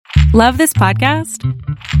Love this podcast?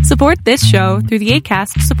 Support this show through the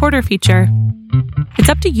Acast supporter feature. It's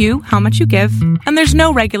up to you how much you give, and there's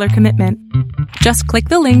no regular commitment. Just click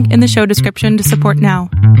the link in the show description to support now.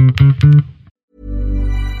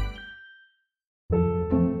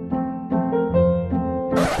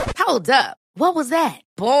 Hold up. What was that?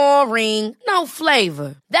 Boring. No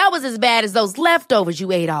flavor. That was as bad as those leftovers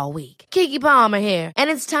you ate all week. Keke Palmer here,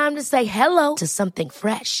 and it's time to say hello to something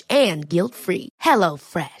fresh and guilt-free. Hello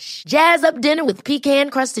Fresh. Jazz up dinner with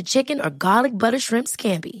pecan-crusted chicken or garlic butter shrimp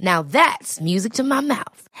scampi. Now that's music to my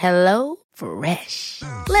mouth. Hello Fresh.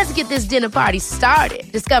 Let's get this dinner party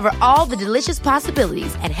started. Discover all the delicious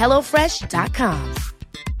possibilities at hellofresh.com.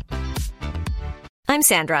 I'm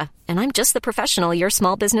Sandra, and I'm just the professional your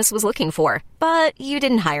small business was looking for. But you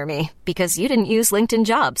didn't hire me because you didn't use LinkedIn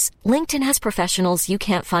Jobs. LinkedIn has professionals you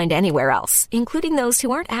can't find anywhere else, including those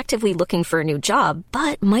who aren't actively looking for a new job,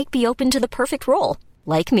 but might be open to the perfect role,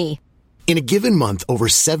 like me. In a given month, over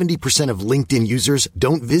 70% of LinkedIn users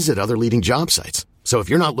don't visit other leading job sites. So if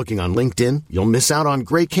you're not looking on LinkedIn, you'll miss out on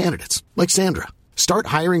great candidates like Sandra. Start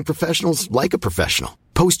hiring professionals like a professional.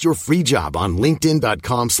 Post your free job on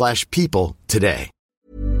linkedin.com/people today.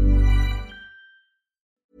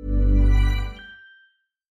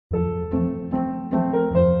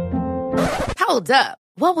 Hold up.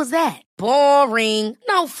 What was that? Boring.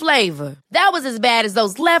 No flavor. That was as bad as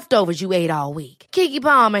those leftovers you ate all week. Keke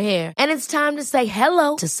Palmer here, and it's time to say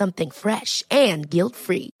hello to something fresh and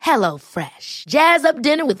guilt-free. Hello Fresh. Jazz up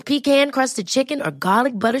dinner with pecan-crusted chicken or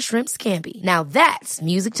garlic butter shrimp scampi. Now that's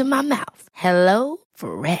music to my mouth. Hello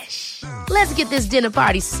Fresh. Let's get this dinner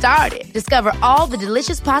party started. Discover all the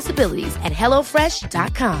delicious possibilities at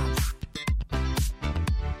hellofresh.com.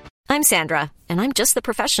 I'm Sandra, and I'm just the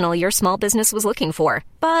professional your small business was looking for.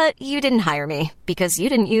 But you didn't hire me because you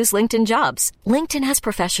didn't use LinkedIn Jobs. LinkedIn has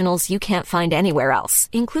professionals you can't find anywhere else,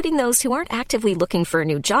 including those who aren't actively looking for a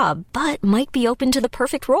new job, but might be open to the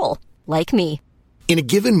perfect role, like me. In a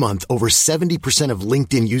given month, over 70% of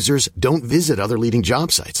LinkedIn users don't visit other leading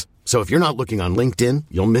job sites. So if you're not looking on LinkedIn,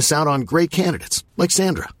 you'll miss out on great candidates like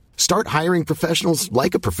Sandra. Start hiring professionals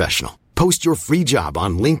like a professional. Post your free job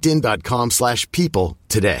on linkedin.com/people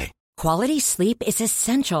today. Quality sleep is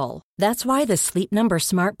essential. That's why the Sleep Number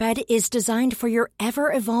Smart Bed is designed for your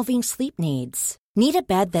ever-evolving sleep needs. Need a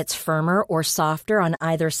bed that's firmer or softer on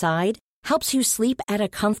either side? Helps you sleep at a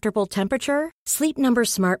comfortable temperature? Sleep Number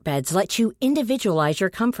Smart Beds let you individualize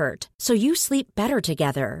your comfort, so you sleep better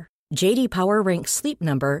together. J.D. Power ranks Sleep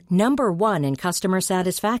Number number 1 in customer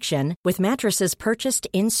satisfaction with mattresses purchased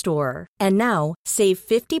in-store. And now, save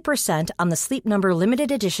 50% on the Sleep Number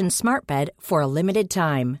Limited Edition Smart Bed for a limited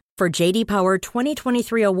time. For J.D. Power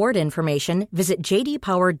 2023 award information, visit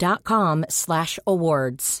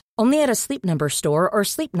jdpower.com/awards. Only at a Sleep Number store or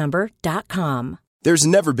sleepnumber.com. There's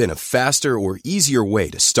never been a faster or easier way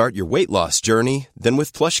to start your weight loss journey than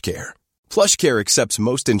with PlushCare. PlushCare accepts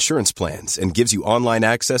most insurance plans and gives you online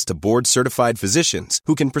access to board-certified physicians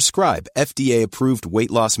who can prescribe FDA-approved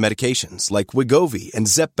weight loss medications like Wegovy and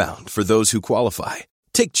Zepbound for those who qualify.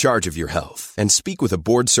 Take charge of your health and speak with a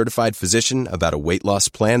board-certified physician about a weight loss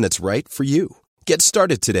plan that's right for you. Get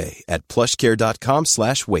started today at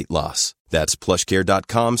plushcare.com/weight-loss. That's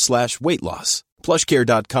plushcare.com/weight-loss.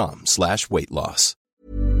 plushcare.com/weight-loss.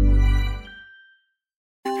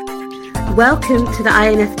 Welcome to the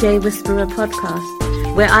INFJ Whisperer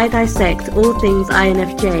podcast, where I dissect all things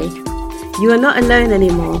INFJ. You are not alone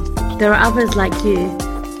anymore. There are others like you.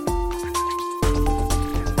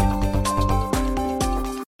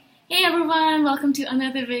 Hey everyone, welcome to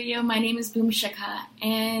another video. My name is Boom Shakha,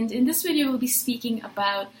 and in this video we'll be speaking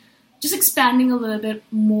about just expanding a little bit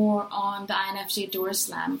more on the INFJ door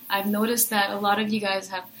slam. I've noticed that a lot of you guys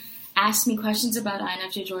have asked me questions about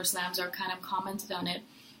INFJ door slams or kind of commented on it.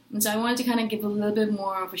 And so I wanted to kind of give a little bit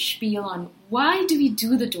more of a spiel on why do we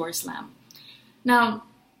do the door slam. Now,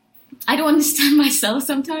 I don't understand myself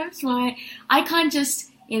sometimes why I can't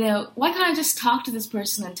just, why can't I just talk to this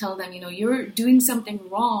person and tell them, you're doing something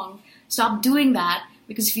wrong, stop doing that,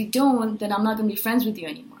 because if you don't, then I'm not going to be friends with you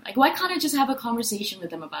anymore. Like, why can't I just have a conversation with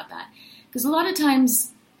them about that? Because a lot of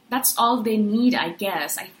times, that's all they need, I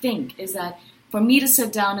guess, I think, is that for me to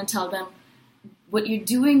sit down and tell them, what you're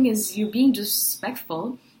doing is you're being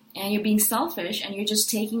disrespectful, and you're being selfish, and you're just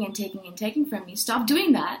taking and taking and taking from me. Stop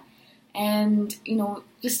doing that. And,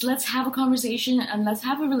 just let's have a conversation and let's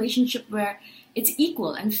have a relationship where it's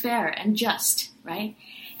equal and fair and just, right?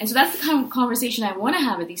 And so that's the kind of conversation I want to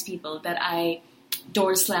have with these people that I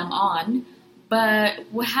door slam on. But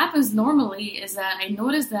what happens normally is that I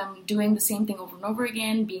notice them doing the same thing over and over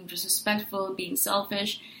again, being disrespectful, being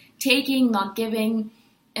selfish, taking, not giving.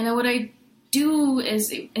 And then what I do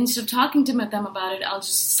is, instead of talking to them about it, I'll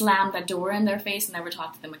just slam that door in their face and never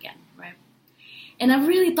talk to them again, right? And I've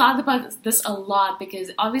really thought about this a lot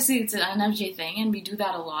because obviously it's an INFJ thing and we do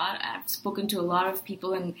that a lot. I've spoken to a lot of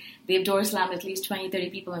people and they've door slammed at least 20, 30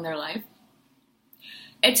 people in their life.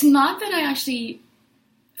 It's not that I actually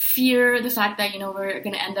fear the fact that, we're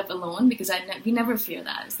going to end up alone, because we never fear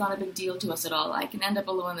that. It's not a big deal to us at all. I can end up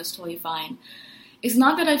alone, that's totally fine. It's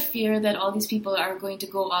not that I fear that all these people are going to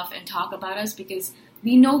go off and talk about us, because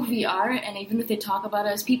we know who we are, and even if they talk about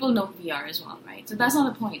us, people know who we are as well, right? So that's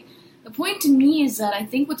not the point. The point to me is that I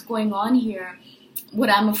think what's going on here, what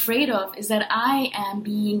I'm afraid of, is that I am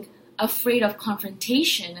being afraid of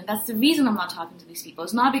confrontation, and that's the reason I'm not talking to these people.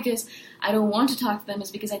 It's not because I don't want to talk to them, it's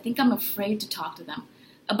because I think I'm afraid to talk to them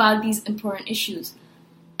about these important issues.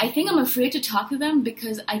 I think I'm afraid to talk to them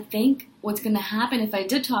because I think what's going to happen if I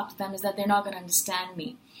did talk to them is that they're not going to understand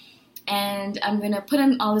me. And I'm going to put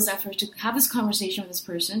in all this effort to have this conversation with this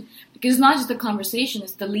person, because it's not just the conversation,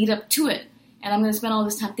 it's the lead up to it. And I'm going to spend all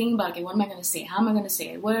this time thinking about, okay, what am I going to say? How am I going to say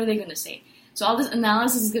it? What are they going to say? So all this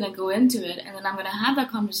analysis is going to go into it, and then I'm going to have that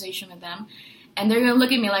conversation with them, and they're going to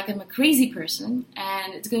look at me like I'm a crazy person,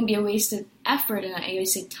 and it's going to be a wasted effort and a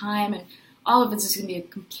wasted time, and all of it's just going to be a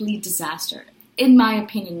complete disaster, in my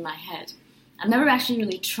opinion, in my head. I've never actually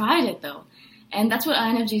really tried it, though, and that's what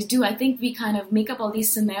INFJs do. I think we kind of make up all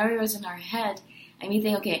these scenarios in our head, and we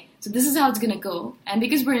think, okay, so this is how it's going to go, and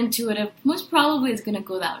because we're intuitive, most probably it's going to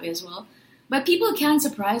go that way as well. But people can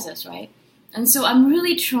surprise us, right? And so I'm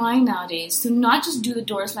really trying nowadays to not just do the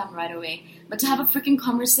door slam right away, but to have a freaking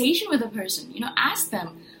conversation with a person. Ask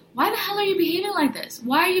them, why the hell are you behaving like this?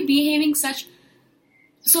 Why are you behaving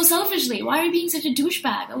so selfishly? Why are you being such a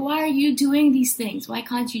douchebag? Or why are you doing these things? Why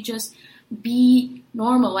can't you just be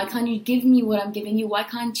normal? Why can't you give me what I'm giving you? Why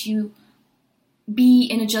can't you be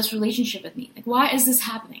in a just relationship with me? Like, why is this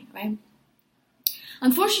happening, right?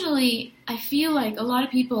 Unfortunately, I feel like a lot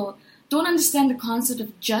of people don't understand the concept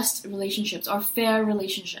of just relationships or fair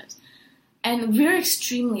relationships. And we're as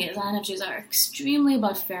INFJs are extremely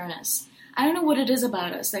about fairness. I don't know what it is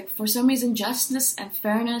about us. Like, for some reason, justice and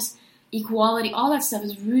fairness, equality, all that stuff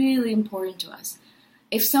is really important to us.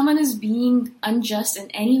 If someone is being unjust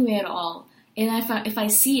in any way at all, and if I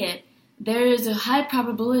see it, there is a high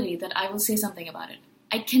probability that I will say something about it.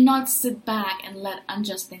 I cannot sit back and let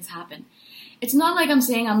unjust things happen. It's not like I'm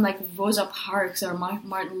saying I'm like Rosa Parks or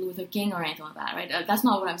Martin Luther King or anything like that, right? That's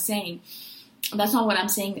not what I'm saying. That's not what I'm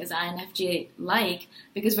saying is INFJ like,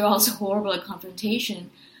 because we're also horrible at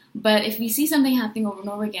confrontation. But if we see something happening over and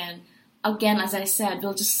over again, as I said,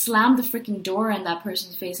 we'll just slam the freaking door in that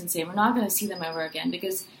person's face and say, we're not going to see them ever again,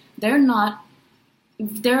 because they're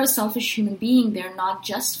a selfish human being. They're not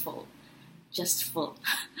justful.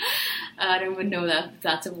 I don't even know that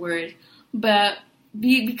that's a word. But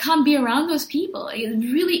we can't be around those people. It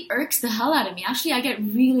really irks the hell out of me. Actually, I get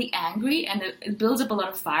really angry, and it builds up a lot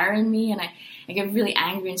of fire in me, and I get really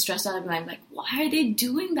angry and stressed out, and I'm like, why are they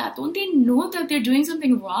doing that? Don't they know that they're doing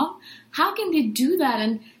something wrong? How can they do that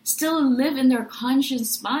and still live in their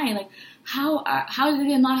conscious mind? Like, how do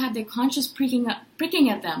they not have their conscience pricking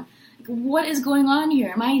at them? Like, what is going on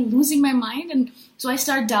here? Am I losing my mind? And so I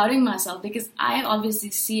start doubting myself, because I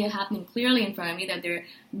obviously see it happening clearly in front of me that they're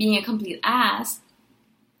being a complete ass,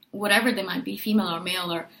 whatever they might be, female or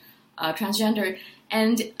male or transgender.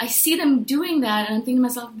 And I see them doing that, and I'm thinking to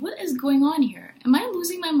myself, what is going on here? Am I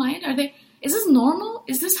losing my mind? Is this normal?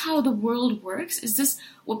 Is this how the world works? Is this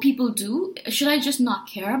what people do? Should I just not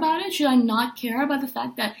care about it? Should I not care about the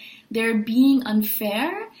fact that they're being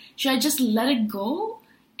unfair? Should I just let it go?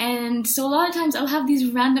 And so a lot of times I'll have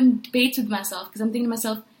these random debates with myself, because I'm thinking to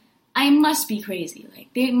myself, I must be crazy. Like,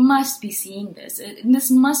 they must be seeing this.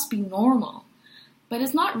 This must be normal. But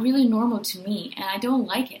it's not really normal to me, and I don't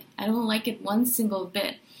like it. I don't like it one single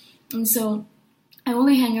bit. And so I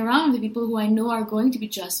only hang around with people who I know are going to be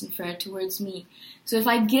just and fair towards me. So if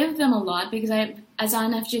I give them a lot, because as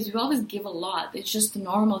INFJs, we always give a lot. It's just the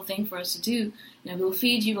normal thing for us to do. We'll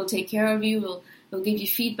feed you, we'll take care of you, we'll give you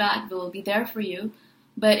feedback, we'll be there for you.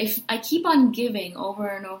 But if I keep on giving over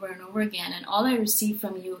and over and over again, and all I receive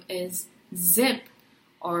from you is zip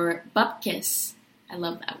or bupkis, I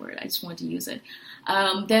love that word, I just want to use it,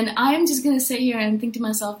 then I'm just going to sit here and think to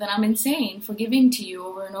myself that I'm insane for giving to you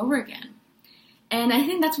over and over again. And I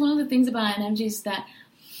think that's one of the things about INFJs, is that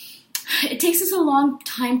it takes us a long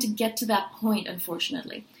time to get to that point,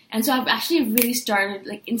 unfortunately. And so I've actually really started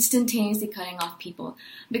like instantaneously cutting off people,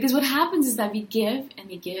 because what happens is that we give and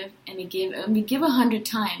we give and we give, and we give 100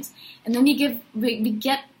 times, and then we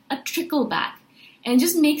get a trickle back. And it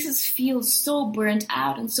just makes us feel so burnt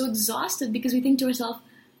out and so exhausted, because we think to ourselves,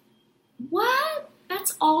 what?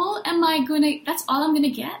 that's all I'm gonna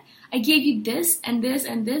get? I gave you this and this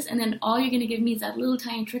and this, and then all you're gonna give me is that little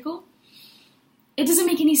tiny trickle? It doesn't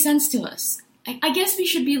make any sense to us. I guess we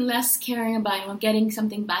should be less caring about, getting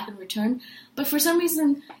something back in return. But for some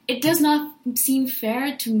reason, it does not seem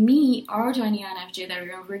fair to me or to any INFJ that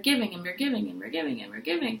we're giving and we're giving and we're giving and we're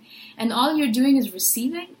giving. And all you're doing is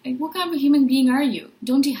receiving? Like, what kind of a human being are you?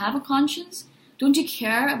 Don't you have a conscience? Don't you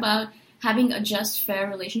care about having a just, fair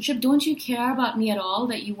relationship? Don't you care about me at all,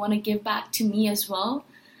 that you want to give back to me as well?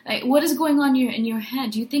 Like, what is going on in your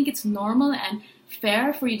head? Do you think it's normal and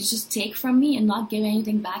fair for you to just take from me and not give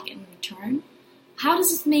anything back in return? How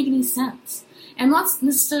does this make any sense? I'm not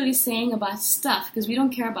necessarily saying about stuff, because we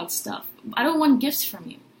don't care about stuff. I don't want gifts from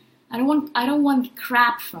you. I don't want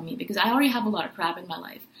crap from you, because I already have a lot of crap in my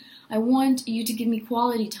life. I want you to give me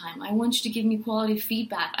quality time. I want you to give me quality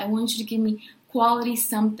feedback. I want you to give me quality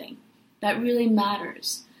something that really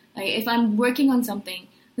matters. Like, if I'm working on something,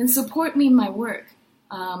 then support me in my work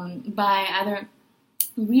by either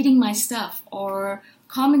reading my stuff or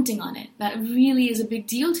commenting on it. That really is a big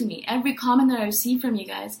deal to me. Every comment that I receive from you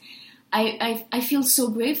guys, I feel so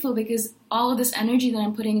grateful, because all of this energy that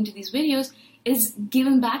I'm putting into these videos is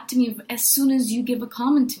given back to me as soon as you give a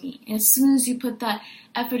comment to me. And as soon as you put that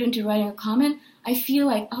effort into writing a comment, I feel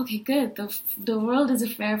like, okay, good, the world is a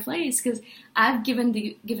fair place, because I've given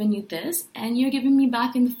you this, and you're giving me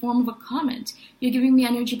back in the form of a comment. You're giving me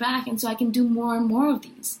energy back, and so I can do more and more of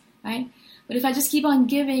these, right? But if I just keep on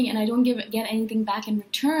giving and I don't get anything back in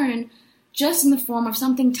return, just in the form of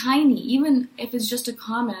something tiny, even if it's just a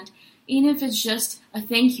comment, even if it's just a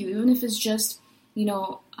thank you, even if it's just,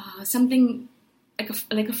 something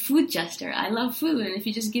like a food gesture. I love food, and if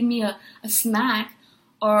you just give me a snack,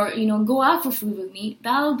 or go out for food with me,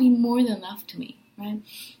 that'll be more than enough to me, right?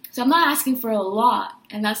 So I'm not asking for a lot,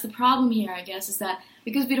 and that's the problem here, I guess, is that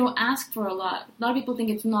because we don't ask for a lot of people think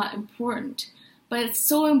it's not important. But it's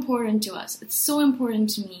so important to us. It's so important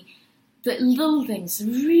to me. The little things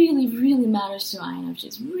really, really matters to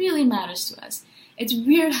INFJs. Really matters to us. It's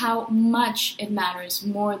weird how much it matters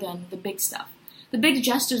more than the big stuff. The big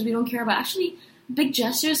gestures we don't care about. Actually, big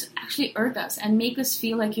gestures actually irk us and make us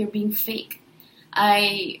feel like you're being fake.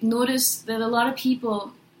 I noticed that a lot of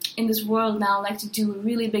people in this world now like to do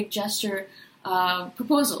really big gesture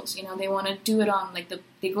proposals. They want to do it on,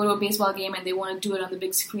 they go to a baseball game and they want to do it on the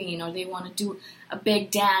big screen, or they want to do a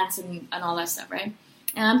big dance and all that stuff, right?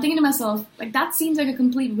 And I'm thinking to myself, that seems like a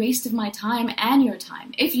complete waste of my time and your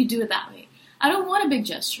time if you do it that way. I don't want a big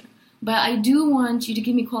gesture, but I do want you to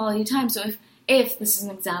give me quality time. So if this is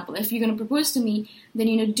an example, if you're going to propose to me, then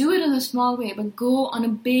do it in a small way, but go on a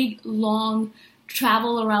big, long,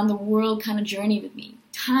 travel around the world kind of journey with me.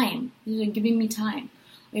 Time. You're giving me time.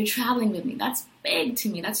 You're traveling with me. That's big to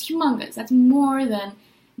me. That's humongous. That's more than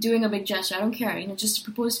doing a big gesture. I don't care. Just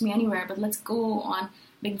propose to me anywhere, but let's go on a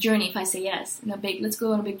big journey. If I say yes, let's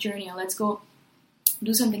go on a big journey, or let's go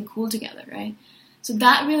do something cool together, right? So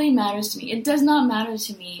that really matters to me. It does not matter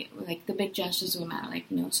to me, the big gestures will matter,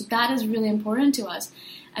 so that is really important to us.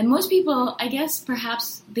 And most people, I guess,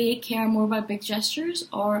 perhaps they care more about big gestures,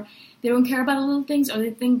 or they don't care about the little things, or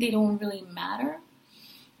they think they don't really matter.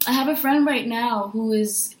 I have a friend right now who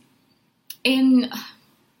is in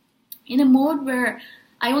a mode where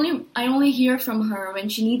I only hear from her when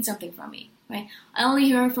she needs something from me, right? I only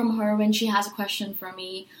hear from her when she has a question for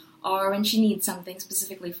me, or when she needs something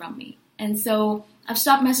specifically from me. And so I've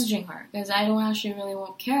stopped messaging her, because I don't actually really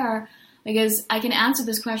won't care, because I can answer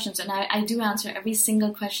those questions, and I do answer every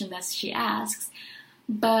single question that she asks,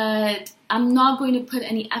 but I'm not going to put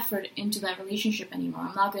any effort into that relationship anymore.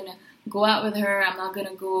 I'm not going to go out with her. I'm not going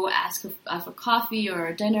to go ask her for coffee or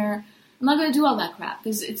a dinner. I'm not going to do all that crap,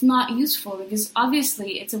 because it's not useful, because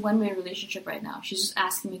obviously it's a one-way relationship right now. She's just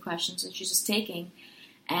asking me questions, and she's just taking,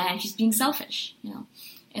 and she's being selfish,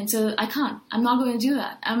 And so I can't. I'm not going to do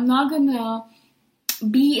that. I'm not going to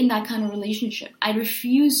be in that kind of relationship. I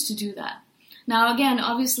refuse to do that. Now, again,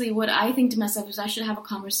 obviously what I think to myself is I should have a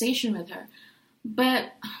conversation with her.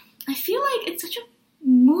 But I feel like it's such a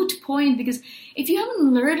moot point, because if you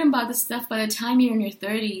haven't learned about this stuff by the time you're in your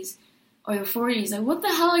 30s or your 40s, what the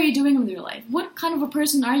hell are you doing with your life? What kind of a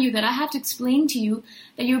person are you that I have to explain to you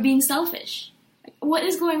that you're being selfish? What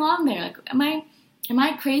is going on there? Am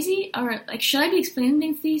I crazy? Or should I be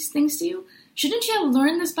explaining these things to you? Shouldn't you have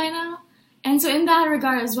learned this by now? And so in that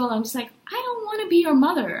regard as well, I'm just I don't want to be your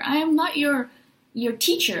mother. I am not your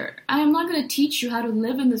teacher. I am not going to teach you how to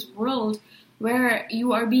live in this world where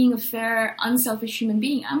you are being a fair, unselfish human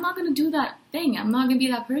being. I'm not going to do that thing. I'm not going to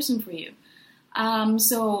be that person for you.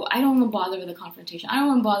 So I don't want to bother with the confrontation. I don't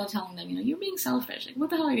want to bother telling them, you're being selfish. What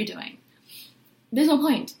the hell are you doing? there's no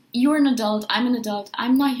point. You're an adult, I'm an adult,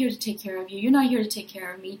 I'm not here to take care of you, you're not here to take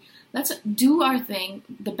care of me. Let's do our thing,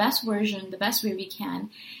 the best version, the best way we can.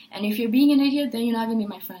 And if you're being an idiot, then you're not going to be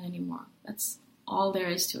my friend anymore. That's all there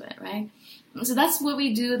is to it, right? So that's what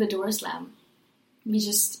we do, the door slam. We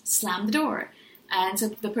just slam the door. And so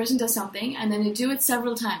the person does something, and then they do it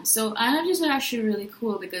several times. So INFJs are actually really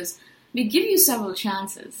cool because we give you several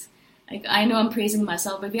chances. Like, I know I'm praising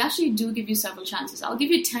myself, but we actually do give you several chances. I'll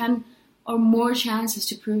give you 10 or more chances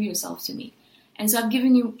to prove yourself to me. And so I've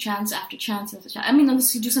given you chance after chance after chance. I mean,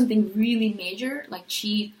 unless you do something really major, like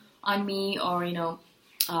cheat on me or,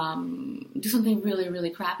 do something really, really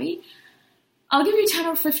crappy, I'll give you 10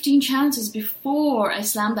 or 15 chances before I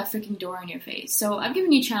slam that freaking door in your face. So I've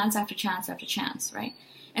given you chance after chance after chance, right?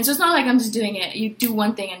 And so it's not like I'm just doing it. You do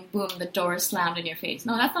one thing and boom, the door is slammed in your face.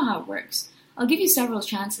 No, that's not how it works. I'll give you several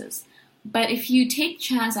chances. But if you take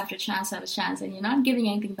chance after chance after chance and you're not giving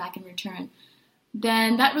anything back in return,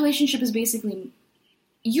 then that relationship is basically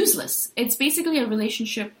useless. It's basically a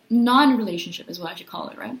relationship, non-relationship is what I should call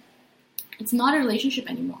it, right? It's not a relationship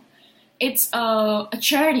anymore. It's a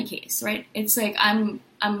charity case, right? It's like I'm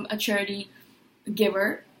a charity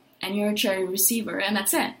giver and you're a charity receiver, and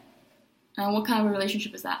that's it. And what kind of a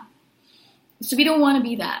relationship is that? So we don't want to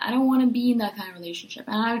be that. I don't want to be in that kind of relationship.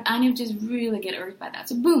 And I need to just really get irked by that.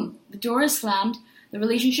 So boom, the door is slammed, the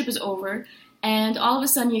relationship is over, and all of a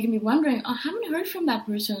sudden you're going to be wondering, I haven't heard from that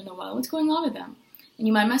person in a while. What's going on with them? And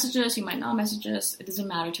you might message us, you might not message us. It doesn't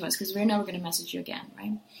matter to us because we're never going to message you again,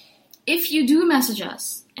 right? If you do message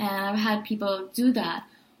us, and I've had people do that,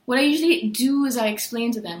 what I usually do is I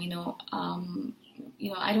explain to them,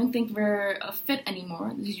 I don't think we're a fit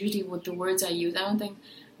anymore. This is usually what the words I use. I don't think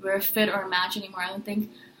we're a fit or a match anymore. I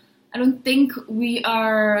don't think we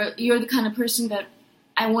are, you're the kind of person that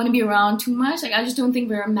I want to be around too much. Like, I just don't think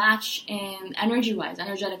we're a match in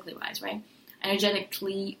energetically wise, right?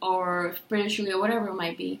 Energetically or spiritually or whatever it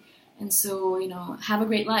might be. And so, have a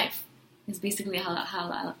great life is basically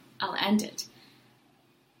how I'll end it.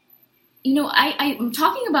 I'm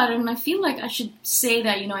talking about it and I feel like I should say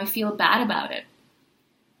that, I feel bad about it.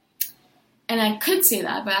 And I could say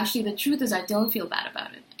that, but actually the truth is I don't feel bad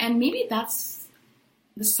about it. And maybe that's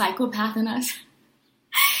the psychopath in us.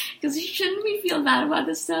 Because shouldn't we feel bad about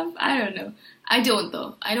this stuff? I don't know. I don't,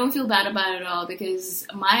 though. I don't feel bad about it at all because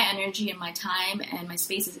my energy and my time and my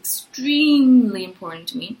space is extremely important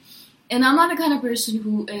to me. And I'm not the kind of person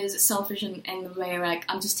who is selfish in the way like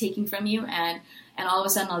I'm just taking from you and all of a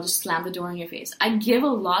sudden I'll just slam the door in your face. I give a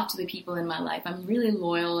lot to the people in my life. I'm really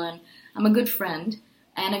loyal and I'm a good friend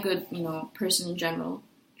and a good, person in general.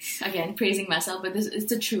 Again, praising myself, but it's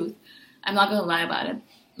the truth. I'm not going to lie about it.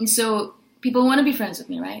 And so people want to be friends with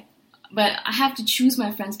me, right? But I have to choose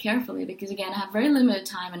my friends carefully because, again, I have very limited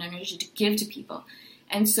time and energy to give to people.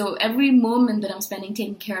 And so every moment that I'm spending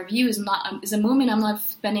taking care of you is a moment I'm not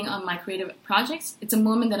spending on my creative projects. It's a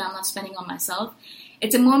moment that I'm not spending on myself.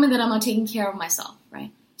 It's a moment that I'm not taking care of myself,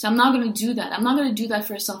 right? So I'm not going to do that. I'm not going to do that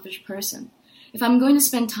for a selfish person. If I'm going to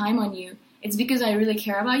spend time on you, it's because I really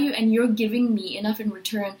care about you and you're giving me enough in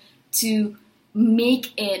return to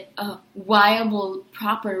make it a viable,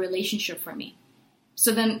 proper relationship for me.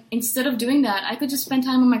 So then instead of doing that, I could just spend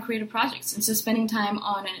time on my creative projects. Instead of spending time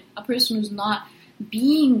on a person who's not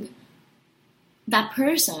being that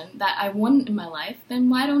person that I want in my life, then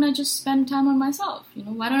why don't I just spend time on myself?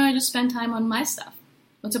 Why don't I just spend time on my stuff?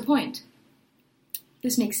 What's the point?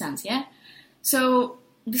 This makes sense, yeah? So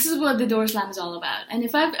this is what the door slam is all about. And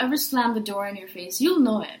if I've ever slammed the door in your face, you'll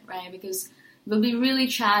know it, right? Because we'll be really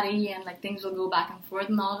chatty and things will go back and forth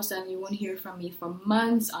and all of a sudden you won't hear from me for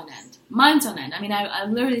months on end. Months on end. I mean, I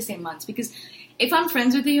literally say months because if I'm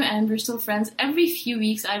friends with you and we're still friends, every few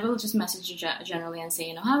weeks I will just message you generally and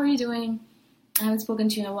say, how are you doing? I haven't spoken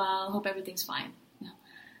to you in a while. Hope everything's fine.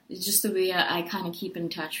 It's just the way I kind of keep in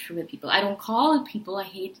touch with people. I don't call people. I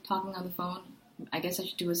hate talking on the phone. I guess I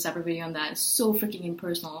should do a separate video on that. It's so freaking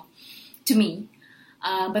impersonal to me.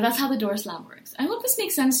 But that's how the door slam works. I hope this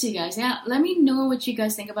makes sense to you guys. Yeah, let me know what you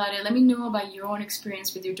guys think about it. Let me know about your own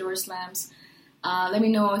experience with your door slams. Let me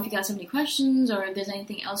know if you guys have any questions or if there's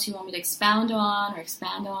anything else you want me to expound on or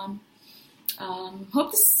expand on.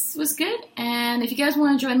 Hope this was good. And if you guys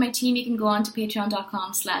want to join my team, you can go on to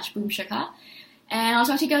patreon.com/boomshaka. And I'll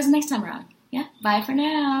talk to you guys next time around. Yeah, bye for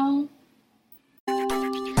now.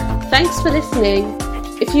 Thanks for listening.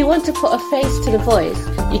 If you want to put a face to the voice,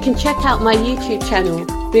 you can check out my YouTube channel,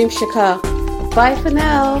 Boom Shaka. Bye for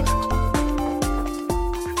now.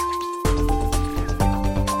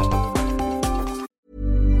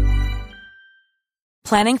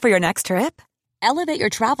 Planning for your next trip? Elevate your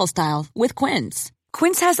travel style with Quince.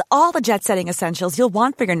 Quince has all the jet-setting essentials you'll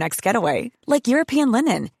want for your next getaway, like European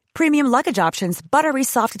linen, premium luggage options, buttery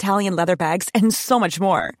soft Italian leather bags, and so much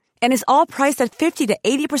more. And is all priced at 50 to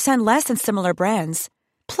 80% less than similar brands.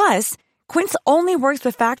 Plus, Quince only works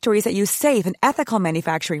with factories that use safe and ethical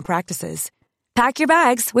manufacturing practices. Pack your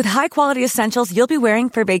bags with high-quality essentials you'll be wearing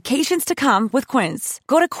for vacations to come with Quince.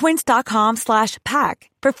 Go to quince.com/pack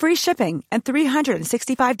for free shipping and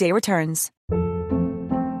 365-day returns.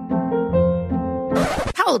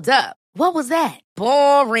 Hold up. What was that?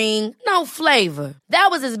 Boring. No flavor. That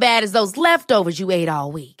was as bad as those leftovers you ate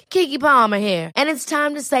all week. Keke Palmer here, and it's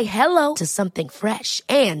time to say hello to something fresh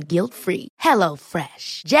and guilt-free. Hello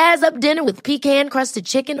Fresh. Jazz up dinner with pecan-crusted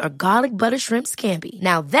chicken or garlic butter shrimp scampi.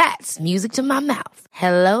 Now that's music to my mouth.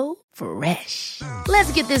 Hello Fresh.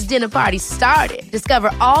 Let's get this dinner party started.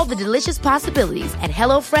 Discover all the delicious possibilities at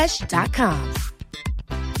hellofresh.com.